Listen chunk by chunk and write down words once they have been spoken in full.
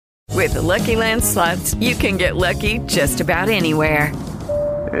With the Lucky Land Slots, you can get lucky just about anywhere.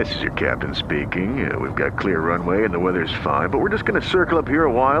 This is your captain speaking. We've got clear runway and the weather's fine, but we're just going to circle up here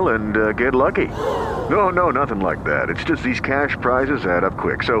a while and get lucky. No, nothing like that. It's just these cash prizes add up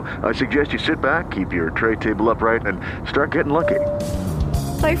quick. So I suggest you sit back, keep your tray table upright, and start getting lucky.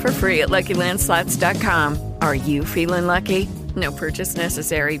 Play for free at LuckyLandSlots.com. Are you feeling lucky? No purchase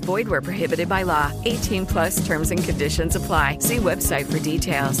necessary. Void where prohibited by law. 18 plus terms and conditions apply. See website for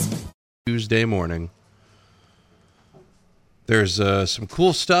details. Tuesday morning. There's some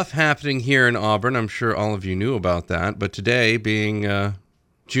cool stuff happening here in Auburn. I'm sure all of you knew about that. But today, being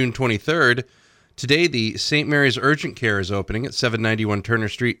June 23rd, today the St. Mary's Urgent Care is opening at 791 Turner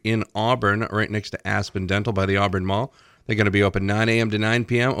Street in Auburn, right next to Aspen Dental by the Auburn Mall. They're going to be open 9 a.m. to 9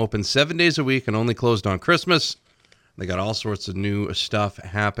 p.m., open 7 days a week, and only closed on Christmas. They got all sorts of new stuff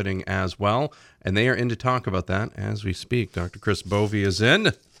happening as well, and they are in to talk about that as we speak. Dr. Chris Bowe is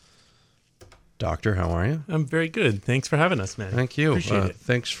in. Doctor, how are you? I'm very good. Thanks for having us, man. Thank you. Appreciate it.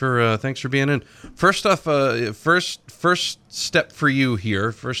 Thanks for being in. First off, first step for you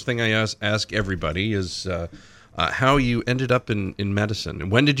here. First thing I ask everybody is how you ended up in medicine.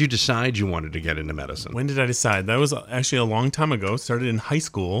 And when did you decide you wanted to get into medicine? When did I decide? That was actually a long time ago. Started in high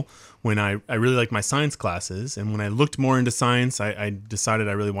school when I really liked my science classes. And when I looked more into science, I decided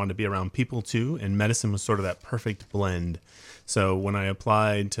I really wanted to be around people too. And medicine was sort of that perfect blend. So when I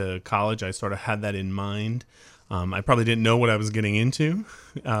applied to college, I sort of had that in mind. I probably didn't know what I was getting into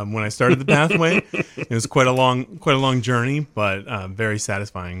when I started the pathway. It was quite a long journey, but very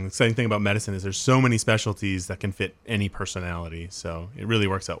satisfying. The exciting thing about medicine is there's so many specialties that can fit any personality. So it really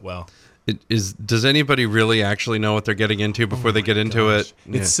works out well. Does anybody really actually know what they're getting into before they get into it?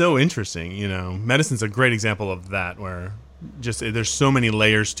 It's so interesting. You know, medicine's a great example of that, where just there's so many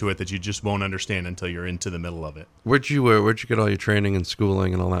layers to it that you just won't understand until you're into the middle of it. Where'd you get all your training and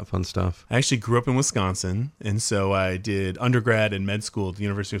schooling and all that fun stuff? I actually grew up in Wisconsin, and so I did undergrad and med school at the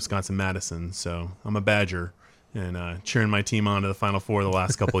University of Wisconsin-Madison. So I'm a Badger, and cheering my team on to the Final Four the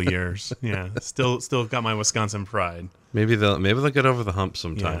last couple of years. Yeah, still got my Wisconsin pride. Maybe they'll get over the hump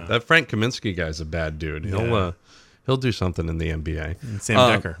sometime. Yeah. That Frank Kaminsky guy's a bad dude. He'll do something in the NBA. And Sam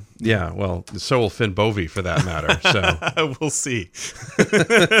Decker. Yeah, well, so will Finn Bovey for that matter. So we'll see.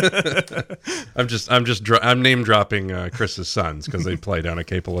 I'm name dropping Chris's sons because they play down at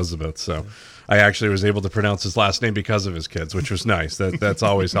Cape Elizabeth. So I actually was able to pronounce his last name because of his kids, which was nice. That's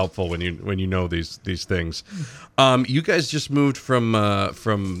always helpful when you know these things. You guys just moved from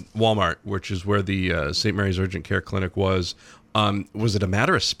Walmart, which is where the St. Mary's Urgent Care Clinic was. Was it a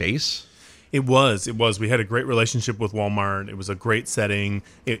matter of space? It was. We had a great relationship with Walmart. It was a great setting.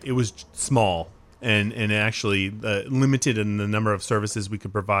 It was small and actually limited in the number of services we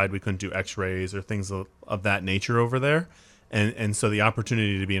could provide. We couldn't do x-rays or things of that nature over there. And so the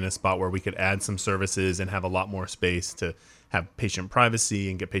opportunity to be in a spot where we could add some services and have a lot more space to have patient privacy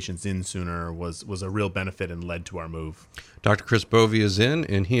and get patients in sooner was a real benefit and led to our move. Dr. Chris Bowe is in,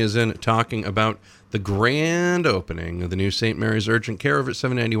 and he is in talking about the grand opening of the new St. Mary's Urgent Care over at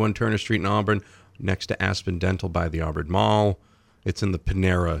 791 Turner Street in Auburn, next to Aspen Dental by the Auburn Mall. It's in the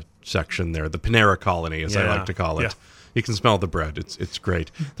Panera section there, the Panera Colony, as I like to call it. Yeah. You can smell the bread. It's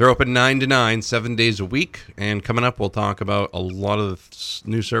great. They're open 9 to 9, 7 days a week. And coming up, we'll talk about a lot of the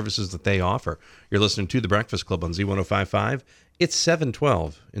new services that they offer. You're listening to The Breakfast Club on Z105.5. It's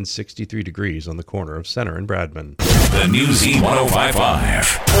 7:12 and 63 degrees on the corner of Center and Bradman. The new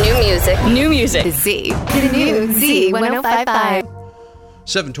Z105.5. New music. New music. Z. The new Z105.5.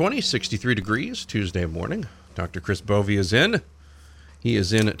 7:20, 63 degrees, Tuesday morning. Dr. Chris Bowe is in. He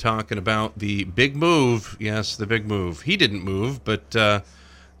is in talking about the big move. Yes, the big move. He didn't move, but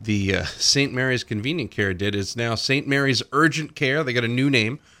the St. Mary's Convenient Care did. It's now St. Mary's Urgent Care. They got a new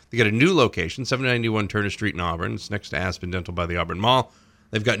name. They got a new location, 791 Turner Street in Auburn. It's next to Aspen Dental by the Auburn Mall.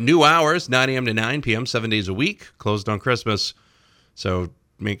 They've got new hours, 9 a.m. to 9 p.m., 7 days a week, closed on Christmas. So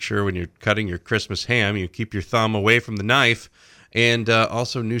make sure when you're cutting your Christmas ham, you keep your thumb away from the knife. And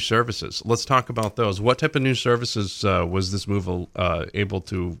also new services. Let's talk about those. What type of new services was this move able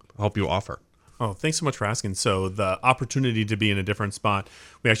to help you offer? Oh, thanks so much for asking. So the opportunity to be in a different spot,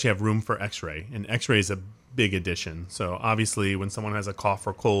 we actually have room for x-ray. And x-ray is a big addition. So obviously when someone has a cough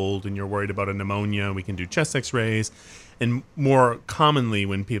or cold and you're worried about a pneumonia, we can do chest x-rays. And more commonly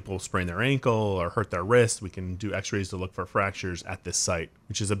when people sprain their ankle or hurt their wrist, we can do x-rays to look for fractures at this site,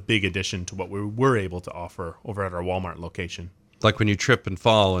 which is a big addition to what we were able to offer over at our Walmart location. Like when you trip and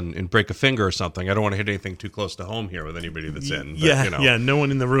fall and break a finger or something. I don't want to hit anything too close to home here with anybody that's in. But, yeah, no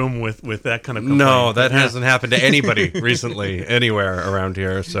one in the room with that kind of complaint. No, that hasn't happened to anybody recently anywhere around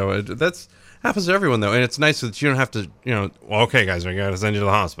here. So Happens to everyone, though, and it's nice that you don't have to, well, okay, guys, I got to send you to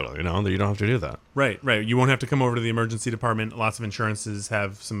the hospital, that you don't have to do that. Right. You won't have to come over to the emergency department. Lots of insurances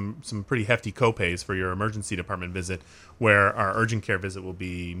have some pretty hefty copays for your emergency department visit, where our urgent care visit will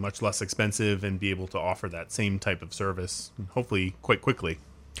be much less expensive and be able to offer that same type of service, hopefully quite quickly.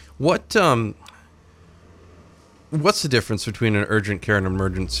 What's the difference between an urgent care and an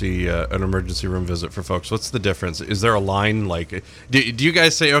emergency room visit for folks? What's the difference? Is there a line? Like, do you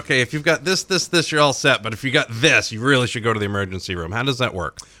guys say, okay, if you've got this, you're all set, but if you got this, you really should go to the emergency room? How does that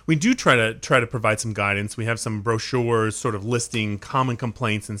work? We do try to provide some guidance. We have some brochures sort of listing common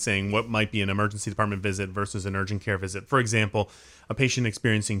complaints and saying what might be an emergency department visit versus an urgent care visit. For example, a patient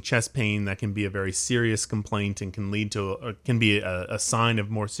experiencing chest pain, that can be a very serious complaint and can lead to can be a sign of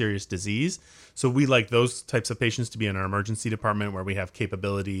more serious disease. So we like those types of patients to be in our emergency department, where we have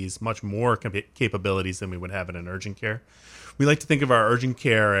capabilities, much more capabilities than we would have in an urgent care. We like to think of our urgent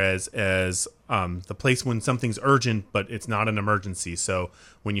care as the place when something's urgent, but it's not an emergency. So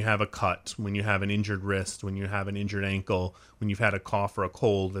when you have a cut, when you have an injured wrist, when you have an injured ankle, when you've had a cough or a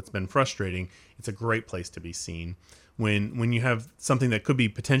cold that's been frustrating, it's a great place to be seen. When you have something that could be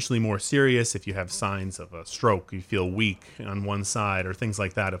potentially more serious, if you have signs of a stroke, you feel weak on one side or things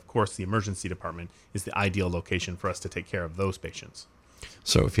like that, of course, the emergency department is the ideal location for us to take care of those patients.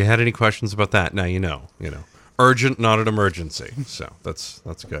 So if you had any questions about that, now you know. Urgent, not an emergency. So that's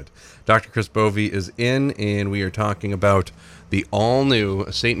good. Dr. Chris Bowe is in, and we are talking about the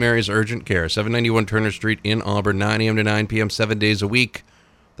all-new St. Mary's Urgent Care, 791 Turner Street in Auburn, 9 a.m. to 9 p.m., 7 days a week.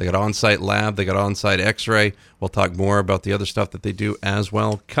 They got on-site lab. They got on-site x-ray. We'll talk more about the other stuff that they do as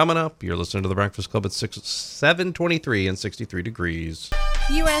well. Coming up, you're listening to The Breakfast Club at 7:23 and 63 degrees.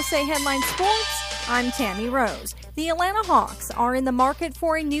 USA Headline Sports, I'm Tammy Rose. The Atlanta Hawks are in the market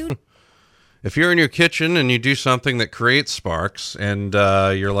for a new... If you're in your kitchen and you do something that creates sparks and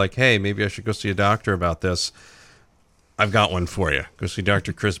you're like, hey, maybe I should go see a doctor about this, I've got one for you. Go see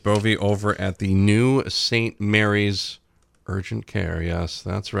Dr. Chris Bowe over at the new St. Mary's Urgent Care. Yes,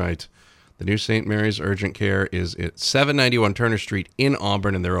 that's right. The new St. Mary's Urgent Care is at 791 Turner Street in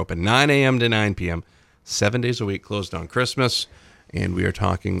Auburn, and they're open 9 a.m. to 9 p.m., 7 days a week, closed on Christmas. And we are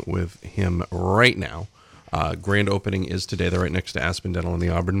talking with him right now. Grand opening is today. They're right next to Aspen Dental in the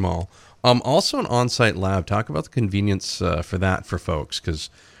Auburn Mall. Also an on-site lab. Talk about the convenience for that for folks, because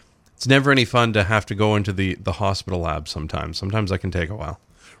it's never any fun to have to go into the hospital lab sometimes. Sometimes that can take a while.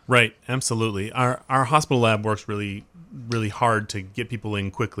 Right, absolutely. Our hospital lab works really hard to get people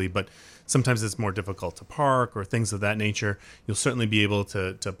in quickly, but sometimes it's more difficult to park or things of that nature. You'll certainly be able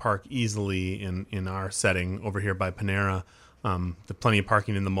to park easily in our setting over here by Panera. There's plenty of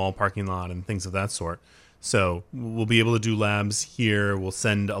parking in the mall parking lot and things of that sort. So we'll be able to do labs here. We'll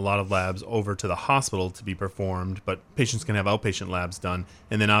send a lot of labs over to the hospital to be performed, but patients can have outpatient labs done,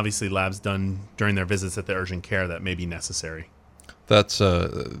 and then obviously labs done during their visits at the urgent care that may be necessary. That's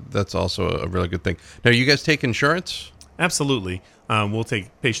also a really good thing. Now, you guys take insurance? Absolutely. We'll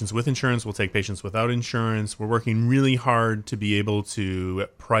take patients with insurance. We'll take patients without insurance. We're working really hard to be able to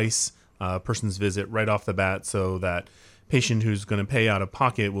price a person's visit right off the bat, so that patient who's going to pay out of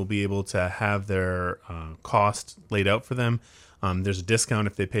pocket will be able to have their cost laid out for them. There's a discount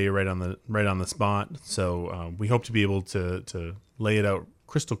if they pay right on the spot. So we hope to be able to lay it out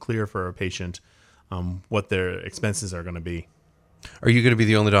crystal clear for a patient what their expenses are going to be. Are you going to be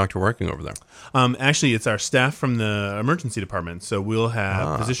the only doctor working over there? Actually, it's our staff from the emergency department. So we'll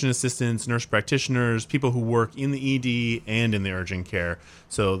have physician assistants, nurse practitioners, people who work in the ED and in the urgent care.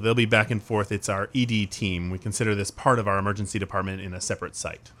 So they'll be back and forth. It's our ED team. We consider this part of our emergency department in a separate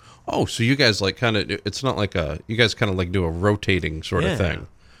site. Oh, so you guys it's not like you guys kind of like do a rotating sort of thing.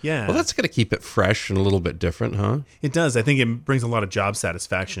 Yeah. Well, that's going to keep it fresh and a little bit different, huh? It does. I think it brings a lot of job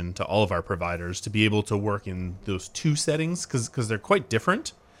satisfaction to all of our providers to be able to work in those two settings, because they're quite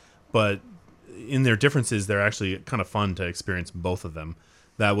different, but in their differences, they're actually kind of fun to experience both of them.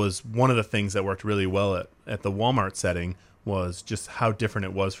 That was one of the things that worked really well at the Walmart setting, was just how different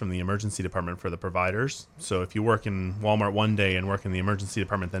it was from the emergency department for the providers. So if you work in Walmart one day and work in the emergency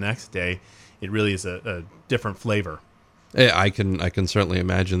department the next day, it really is a different flavor. Yeah, I can certainly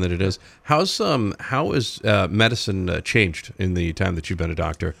imagine that it is. How has medicine changed in the time that you've been a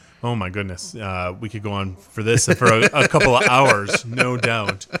doctor? Oh my goodness, we could go on for this for a couple of hours, no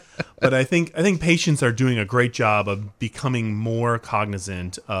doubt. But I think patients are doing a great job of becoming more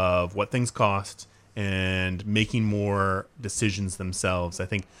cognizant of what things cost and making more decisions themselves. I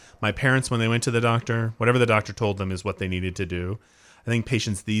think my parents, when they went to the doctor, whatever the doctor told them is what they needed to do. I think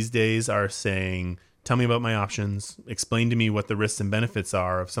patients these days are saying, tell me about my options, explain to me what the risks and benefits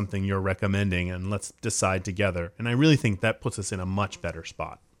are of something you're recommending, and let's decide together. And I really think that puts us in a much better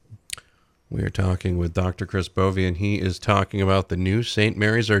spot. We are talking with Dr. Chris Bowe, and he is talking about the new St.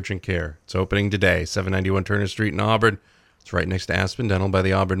 Mary's Urgent Care. It's opening today, 791 Turner Street in Auburn. It's right next to Aspen Dental by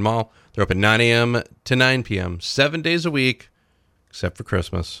the Auburn Mall. They're open 9 a.m. to 9 p.m., 7 days a week, except for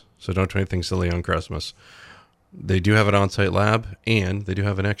Christmas. So don't do anything silly on Christmas. They do have an on-site lab, and they do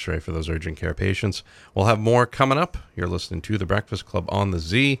have an x-ray for those urgent care patients. We'll have more coming up. You're listening to The Breakfast Club on the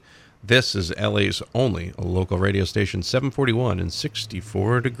Z. This is LA's only local radio station, 741 and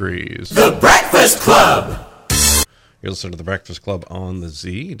 64 degrees. The Breakfast Club! You're listening to The Breakfast Club on the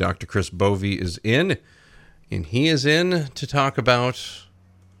Z. Dr. Chris Bowe is in, and he is in to talk about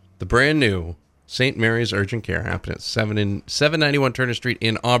the brand new St. Mary's Urgent Care happening at 791 Turner Street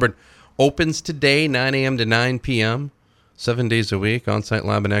in Auburn. Opens today, 9 a.m. to 9 p.m., 7 days a week, on-site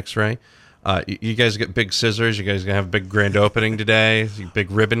lab and x-ray. You guys get big scissors. You guys gonna have a big grand opening today.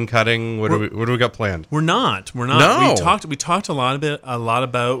 Big ribbon cutting. What do we got planned? We're not. No. We talked a lot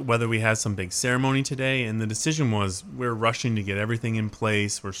about whether we had some big ceremony today, and the decision was we're rushing to get everything in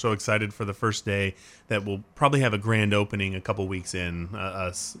place. We're so excited for the first day that we'll probably have a grand opening a couple weeks in,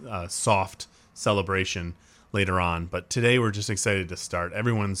 a soft celebration later on. But today we're just excited to start.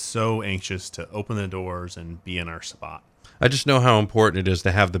 Everyone's so anxious to open the doors and be in our spot. I just know how important it is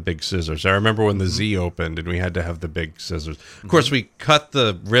to have the big scissors. I remember when the Z opened and we had to have the big scissors. Of course, we cut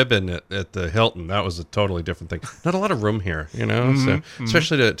the ribbon at the Hilton. That was a totally different thing. Not a lot of room here, so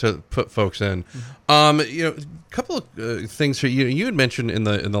especially to put folks in. A couple of things here. You had mentioned in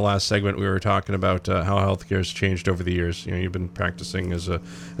the last segment we were talking about how healthcare has changed over the years. You've been practicing as a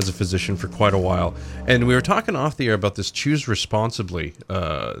physician for quite a while, and we were talking off the air about this choose responsibly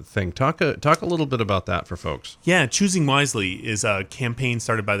thing. Talk a little bit about that for folks. Yeah, choosing wisely is a campaign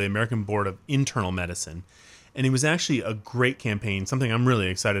started by the American Board of Internal Medicine. And it was actually a great campaign, something I'm really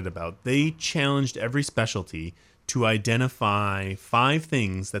excited about. They challenged every specialty to identify 5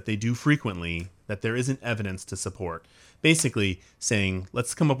 things that they do frequently that there isn't evidence to support. Basically saying,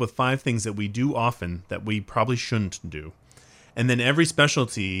 let's come up with 5 things that we do often that we probably shouldn't do. And then every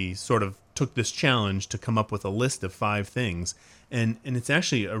specialty sort of took this challenge to come up with a list of 5 things. And it's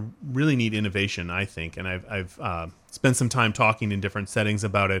actually a really neat innovation, I think. And I've spent some time talking in different settings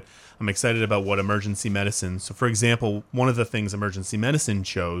about it. I'm excited about what emergency medicine. So, for example, one of the things emergency medicine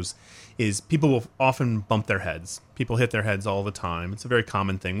shows is people will often bump their heads. People hit their heads all the time. It's a very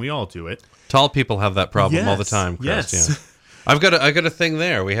common thing. We all do it. Tall people have that problem all the time, Chris. Yes. Yeah. I got a thing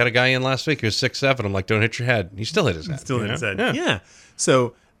there. We had a guy in last week who was 6'7". I'm like, don't hit your head. He still hit his head. Still hit his head. Yeah.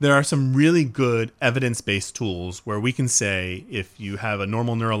 So there are some really good evidence-based tools where we can say if you have a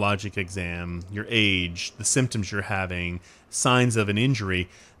normal neurologic exam, your age, the symptoms you're having, signs of an injury,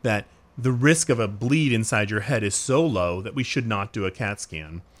 that the risk of a bleed inside your head is so low that we should not do a CAT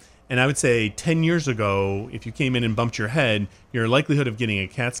scan. And I would say 10 years ago, if you came in and bumped your head, your likelihood of getting a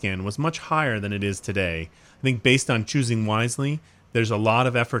CAT scan was much higher than it is today. I think based on choosing wisely, there's a lot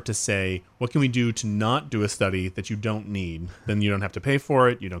of effort to say, what can we do to not do a study that you don't need? Then you don't have to pay for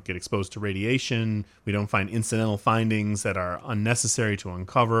it. You don't get exposed to radiation. We don't find incidental findings that are unnecessary to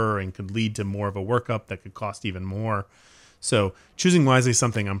uncover and could lead to more of a workup that could cost even more. So choosing wisely is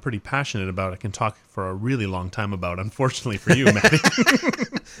something I'm pretty passionate about. I can talk for a really long time about, unfortunately for you, Matty.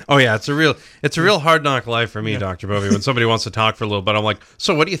 Oh yeah, it's a real hard knock life for me, Dr. Bowe. When somebody wants to talk for a little bit, I'm like,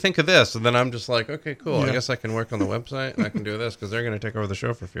 so what do you think of this? And then I'm just like, okay, cool. I guess I can work on the website and I can do this because they're going to take over the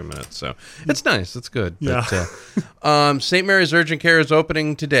show for a few minutes. So it's nice. It's good. Yeah. But, St. Mary's Urgent Care is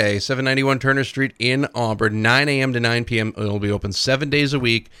opening today, 791 Turner Street in Auburn, 9 a.m. to 9 p.m. It'll be open 7 days a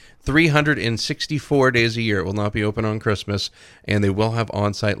week, 364 days a year. It will not be open on Christmas, and they will have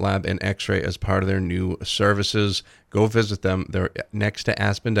on-site lab and x-ray as part of their new services. Go visit them. They're next to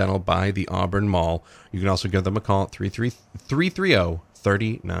Aspen Dental by the Auburn Mall. You can also give them a call at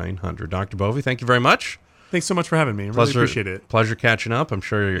 330-3900. Dr. Bowe, thank you very much. Thanks so much for having me. I really appreciate it. Pleasure catching up. I'm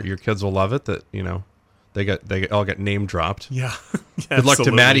sure your kids will love it that, they all get name dropped. Yeah. Good luck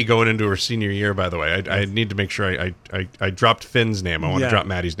to Maddie going into her senior year, by the way. I need to make sure I dropped Finn's name. I want to drop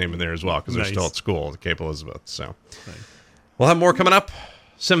Maddie's name in there as well because they're still at school at Cape Elizabeth. So we'll have more coming up.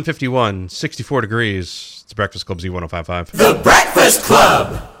 7:51, 64 degrees. It's Breakfast Club Z105.5. The Breakfast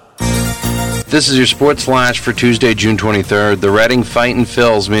Club! This is your sports flash for Tuesday, June 23rd. The Reading Fightin'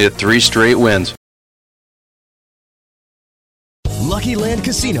 Phils made it 3 straight wins. Lucky Land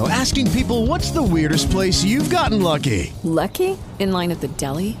Casino, asking people, what's the weirdest place you've gotten lucky? Lucky? In line at the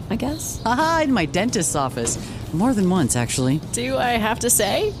deli, I guess? Aha, in my dentist's office. More than once, actually. Do I have to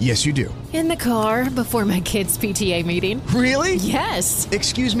say? Yes, you do. In the car before my kids' PTA meeting. Really? Yes.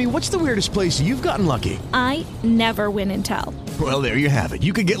 Excuse me, what's the weirdest place you've gotten lucky? I never win and tell. Well, there you have it.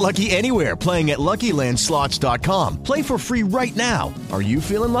 You can get lucky anywhere, playing at LuckyLandSlots.com. Play for free right now. Are you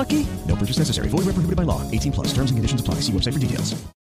feeling lucky? No purchase necessary. Void where prohibited by law. 18 plus. Terms and conditions apply. See website for details.